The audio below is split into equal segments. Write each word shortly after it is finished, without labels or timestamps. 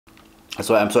That's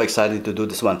why I'm so excited to do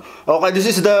this one. Okay, this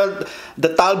is the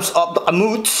talbs of the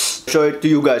kamoots. Show it to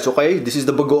you guys, okay? This is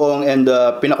the bagoong and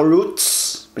the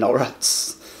pinakuroots.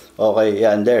 Pinakurats. Okay,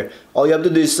 yeah, and there. All you have to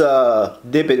do is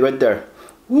dip it right there.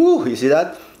 Woo, you see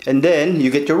that? And then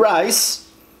you get your rice.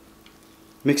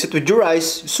 Mix it with your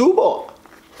rice. Subo.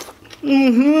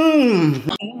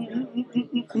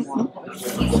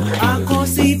 Ako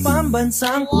si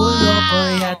pambansang kulo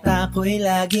ko'y ako'y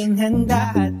laging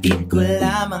handa. Hatid ko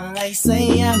lamang ay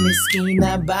saya, miski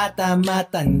na bata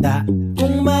matanda.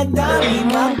 Kung madami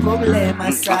mang problema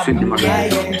sa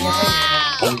buhay,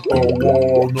 ang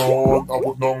tawanan,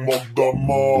 abot ng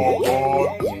magdamagan.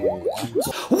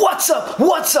 What's up?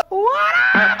 What's up?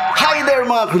 Hi there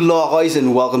mga kulokoys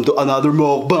and welcome to another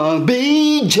mukbang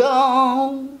video.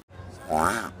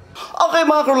 Okay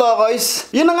mga kulokoys,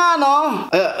 yun na nga no,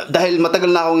 dahil matagal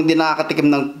na akong hindi nakakatikim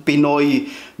ng Pinoy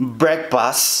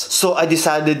breakfast, so I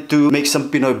decided to make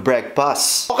some Pinoy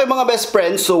breakfast. Okay mga best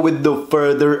friends, so with no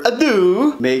further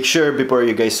ado, make sure before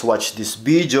you guys watch this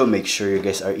video, make sure you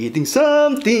guys are eating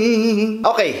something.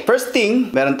 Okay, first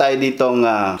thing, meron tayo ditong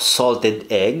salted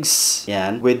eggs,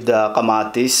 yan, with the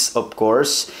kamatis of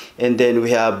course, and then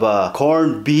we have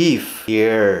corned beef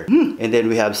here, and then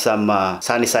we have some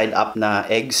sunny side up na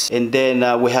eggs, and then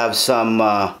we have some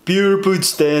pure food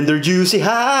standard juicy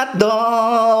hot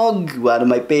dog, one of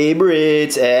my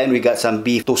favorites, and we got some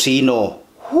beef tocino.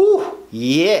 Whew,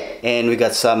 yeah, and we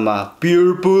got some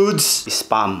pure foods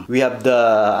spam. We have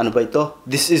the ano ba ito?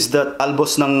 This is the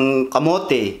talbos ng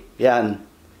kamote. Yan.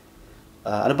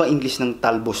 Ano ba English ng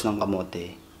talbos ng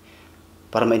kamote?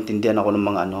 Para maintindihan ako ng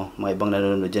mga mga ibang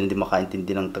nanonood diyan hindi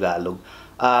makaintindi ng Tagalog.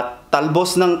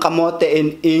 Talbos ng kamote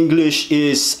in English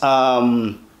is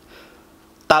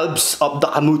talbs of the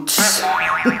kamoots.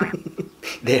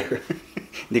 There.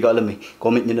 Hindi ko alam eh.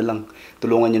 Comment nyo na lang.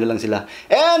 Tulungan nyo na lang sila.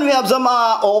 And we have some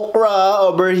okra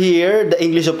over here. The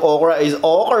English of okra is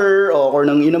okra. Okra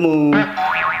ng ina mo.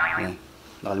 Ayan.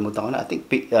 Nakalimutan ko na. I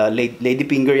think lady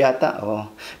finger yata.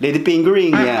 Oh. Lady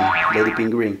fingering. Yan. Lady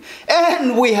fingering.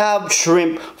 And we have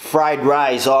shrimp fried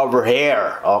rice over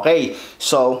here. Okay.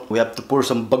 So, we have to pour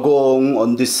some bagong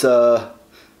on this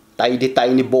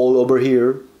tiny bowl over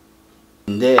here.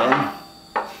 And then,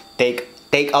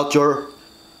 take out your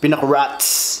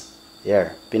pinakurats.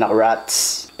 Here,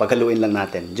 pinakurats. Paghaluin lang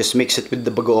natin. Just mix it with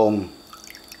the bagoong.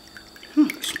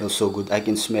 It smells so good. I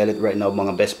can smell it right now,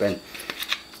 mga best friend.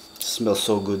 It smells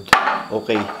so good.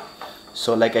 Okay.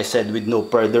 So like I said, with no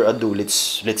further ado,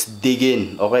 let's dig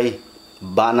in. Okay?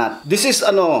 Banat. This is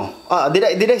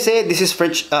did I say it? This is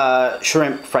French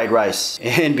shrimp fried rice.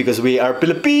 And because we are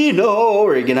Filipino,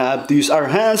 we're gonna have to use our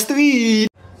hands to eat.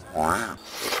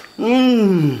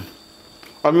 Ano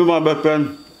mga best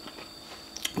friend?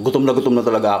 Gutom na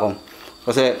talaga ako.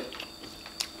 Kasi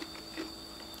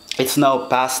it's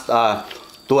now past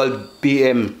 12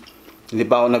 PM. Hindi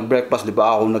pa ako nag-breakfast, hindi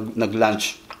pa ako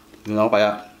nag-lunch. You know,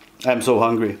 kaya I'm so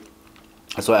hungry.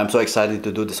 That's why I'm so excited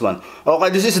to do this one.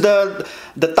 Okay, this is the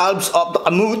talbs of the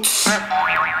kamoots.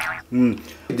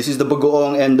 This is the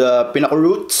bagoong and the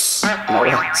pinakuroots.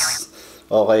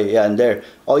 Okay, yeah, and there.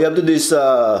 All you have to do is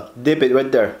dip it right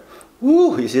there.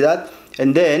 Woo, you see that?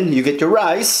 And then you get your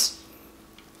rice.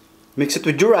 Mix it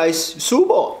with your rice.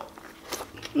 Subo.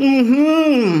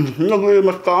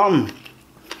 Nagmamastam.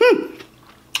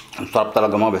 Ang sarap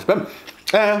talaga mga best friend.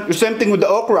 The same thing with the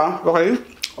okra. Okay?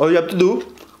 All you have to do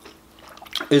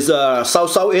is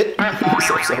sausaw it.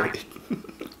 Sausaw it.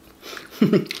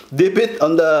 Dip it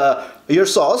on your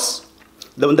sauce.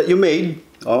 The one that you made.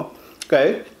 Oh,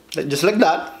 okay? Just like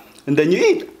that. And then you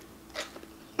eat.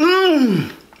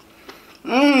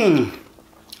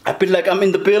 I feel like I'm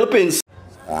in the Philippines.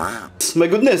 My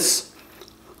goodness.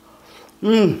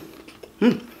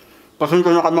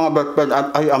 Pasensya na ka mga best friend.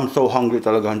 I am so hungry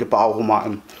talaga. Hindi pa ako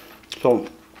kumain. So,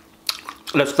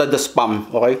 let's try the spam.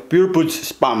 Okay? Pure Foods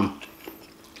spam.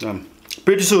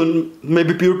 Pretty soon,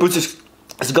 maybe Pure Foods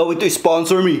is going to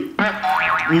sponsor me.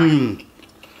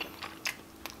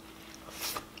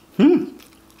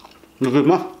 Nagigit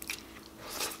ma.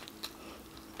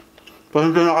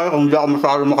 Pasensya na kayo kung hindi ako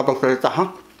masyado makapagsalita, ha?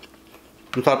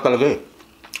 Ang sarap talaga eh.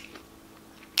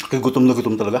 Kaya gutom na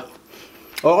gutom talaga.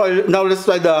 Okay, now let's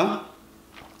try the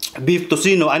beef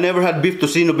tocino. I never had beef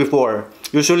tocino before.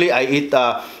 Usually I eat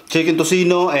chicken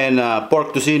tocino and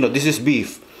pork tocino. This is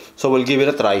beef. So we'll give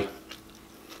it a try.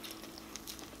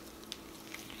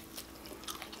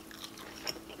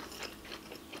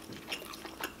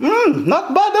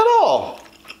 Not bad at all.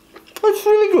 It's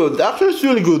really good. Actually, it's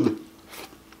really good.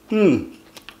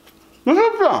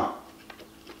 Masarap siya.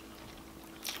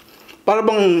 Para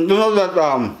bang, you know that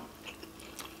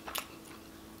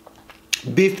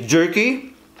beef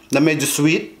jerky na medyo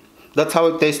sweet. That's how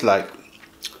it tastes like.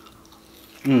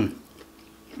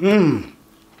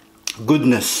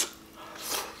 Goodness.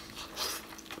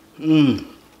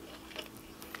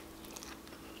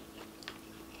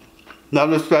 Now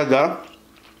let's try that.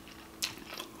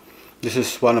 This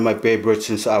is one of my favorites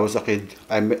since I was a kid.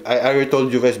 I already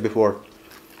told you guys before.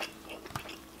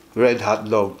 Red hot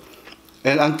dog.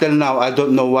 And until now, I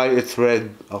don't know why it's red.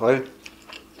 Okay?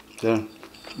 So,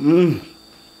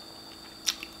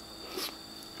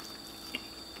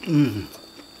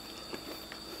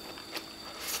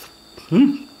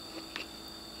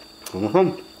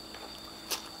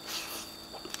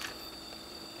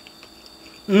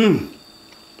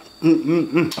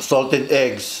 Salted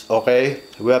eggs, okay?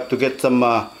 We have to get some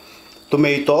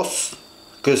tomatoes,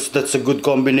 because that's a good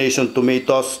combination,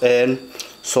 tomatoes and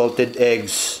salted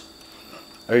eggs.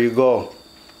 There you go.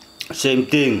 Same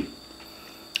thing.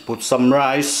 Put some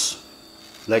rice,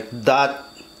 like that.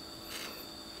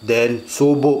 Then,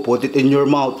 subo, put it in your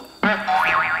mouth.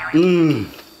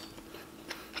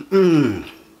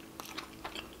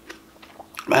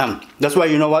 Man, that's why,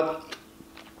 you know what?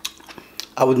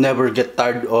 I would never get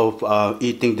tired of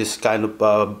eating this kind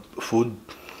of food.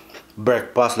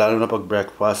 Breakfast, lalo na pag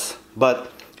breakfast. But,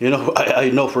 you know,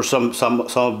 I know for some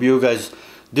of you guys,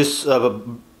 this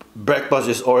breakfast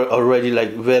is already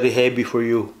like very heavy for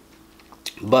you.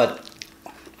 But,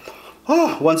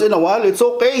 once in a while, it's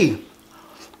okay.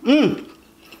 I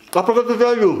forgot to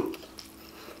tell you.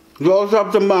 We also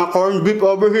have some corned beef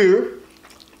over here.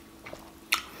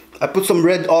 I put some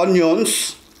red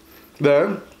onions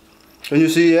there. Can you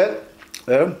see it?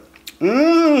 There.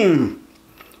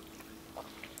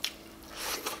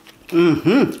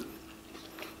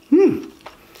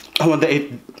 I want to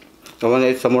eat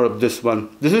some more of this one.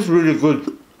 This is really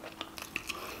good.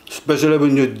 Especially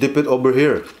when you dip it over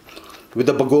here with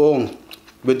the bagoong,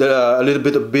 with a little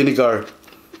bit of vinegar.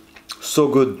 So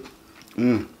good.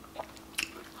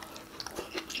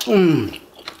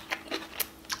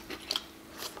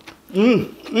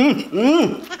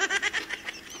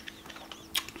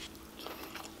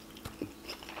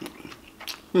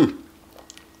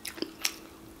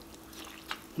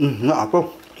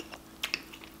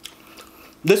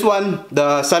 This one,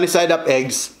 the sunny side up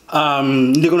eggs,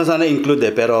 hindi ko na sana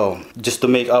include pero just to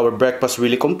make our breakfast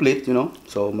really complete, you know,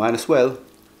 so might as well.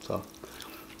 So,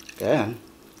 ayan.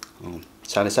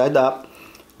 Sunny side up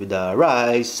with the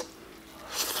rice.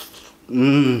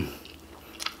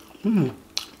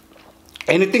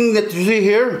 Anything that you see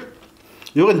here,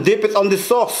 you can dip it on the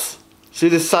sauce. See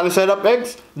this sunny side up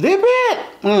eggs? Dip it!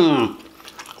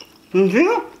 See?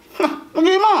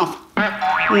 Lagay mo!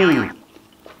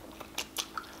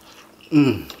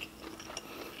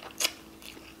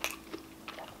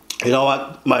 You know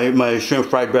what? My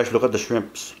shrimp fried rice, look at the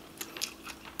shrimps.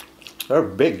 They're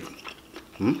big.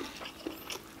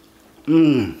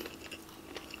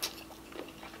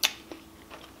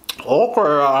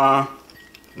 Okra.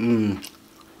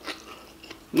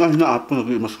 Nahinaan po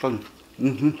nag-imaskan.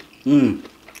 Ang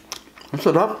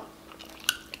sarap.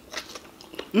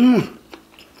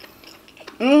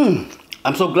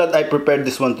 I'm so glad I prepared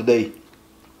this one today.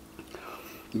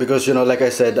 Because, you know, like I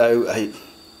said, I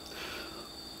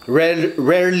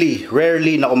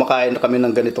rarely na kumakain na kami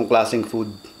ng ganitong klaseng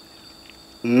food.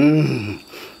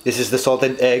 This is the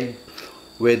salted egg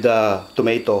with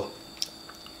tomato.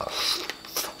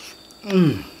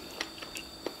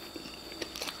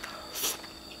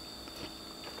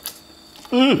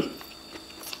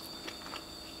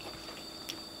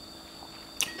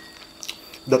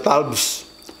 The talbs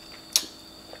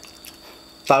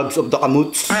of the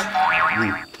kamuts.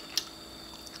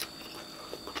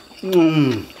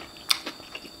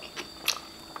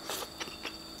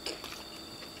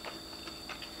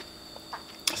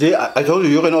 See, I told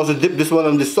you can also dip this one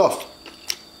in this sauce.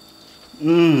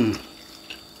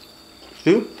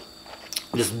 See?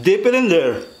 Just dip it in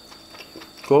there.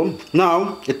 Cool.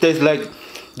 Now, it tastes like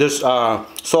there's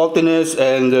saltiness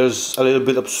and there's a little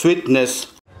bit of sweetness.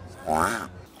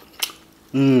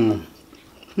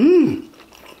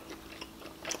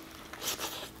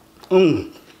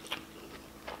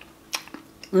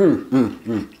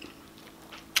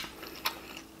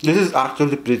 This is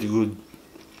actually pretty good.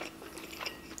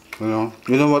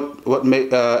 You know what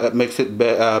makes it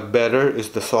better is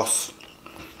the sauce.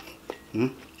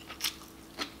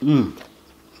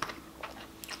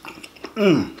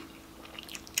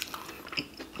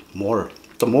 More.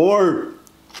 Some more.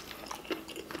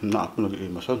 Na ako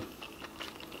nag-iimasan.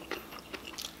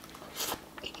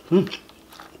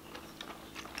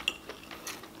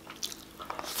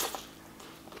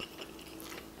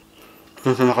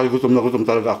 Kasi nakigutom na gutom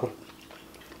talaga ako.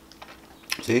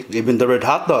 See, even the red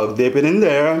hot dog, dip it in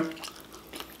there.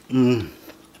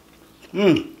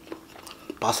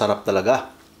 Pasarap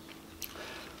talaga.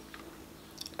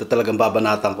 Ito talagang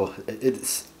babanatan ko.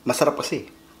 It's masarap kasi.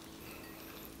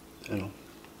 Ano?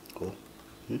 Cool.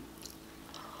 Okay.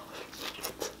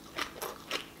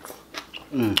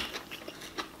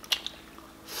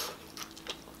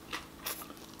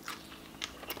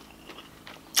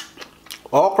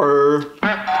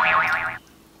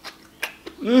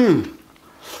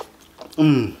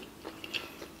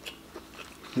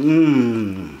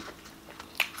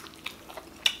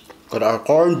 Got our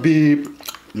corned beef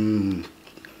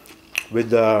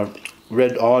with the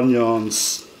red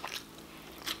onions.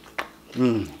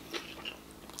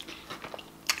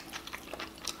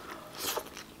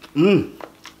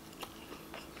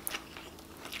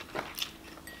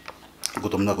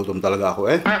 Gutom na gutom talaga ako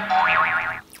eh.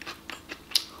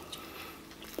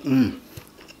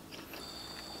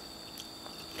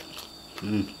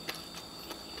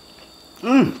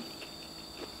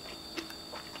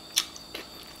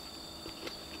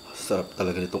 Sarap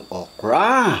talaga nitong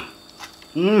okra.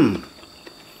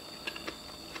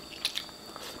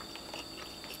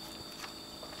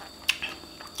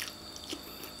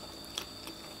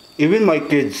 Even my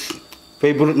kids,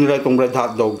 favorite nila itong red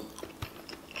hot dog.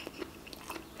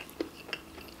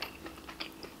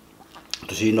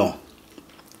 Tocino.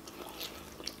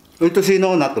 Yung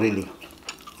tocino, not really.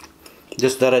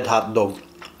 Just the red hot dog.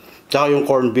 Tsaka yung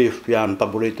corned beef, yan.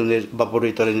 Paborito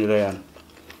rin nila yan.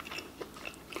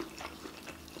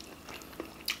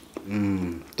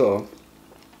 Ito.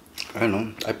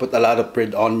 Ano, I put a lot of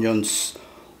red onions.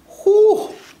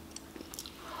 Whew!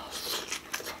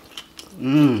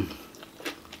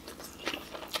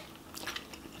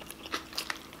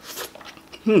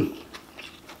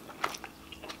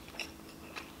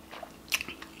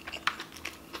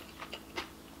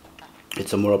 Get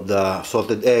some more of the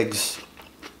salted eggs.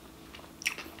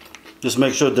 Just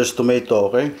make sure there's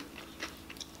tomato, okay?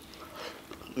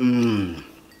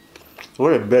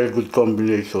 What a very good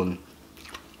combination.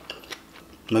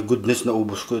 My goodness,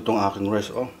 naubos ko itong aking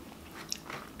rice, oh.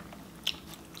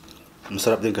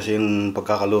 Masarap din kasi yung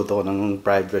pagkakaluto ko ng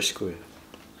fried rice ko eh.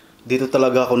 Dito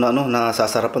talaga ako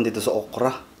nasasarapan dito sa okra.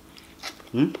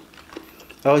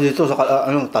 Ako dito sa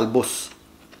talbos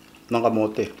ng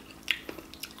kamote.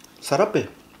 Sarap eh.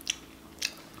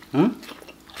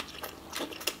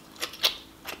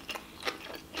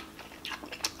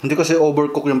 Hindi kasi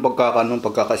overcook yung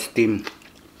pagkaka-steam.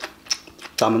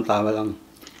 Tama-tama lang.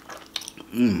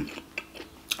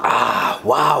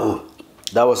 Wow!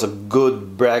 That was a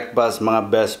good breakfast,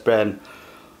 mga best friend.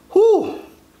 Whew!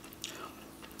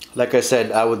 Like I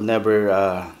said, I would never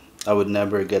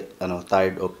get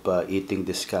tired of eating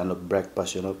this kind of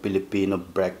breakfast, Filipino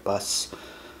breakfast.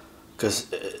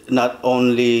 Because not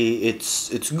only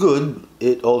it's good,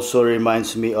 it also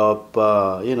reminds me of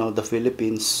the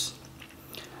Philippines.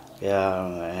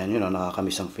 Yeah, and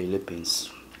nakakamiss ang Philippines.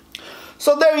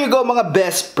 So there you go, mga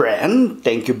best friend.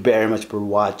 Thank you very much for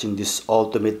watching this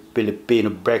ultimate Filipino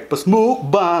breakfast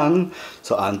mukbang.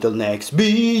 So until next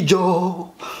video,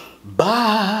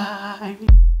 bye.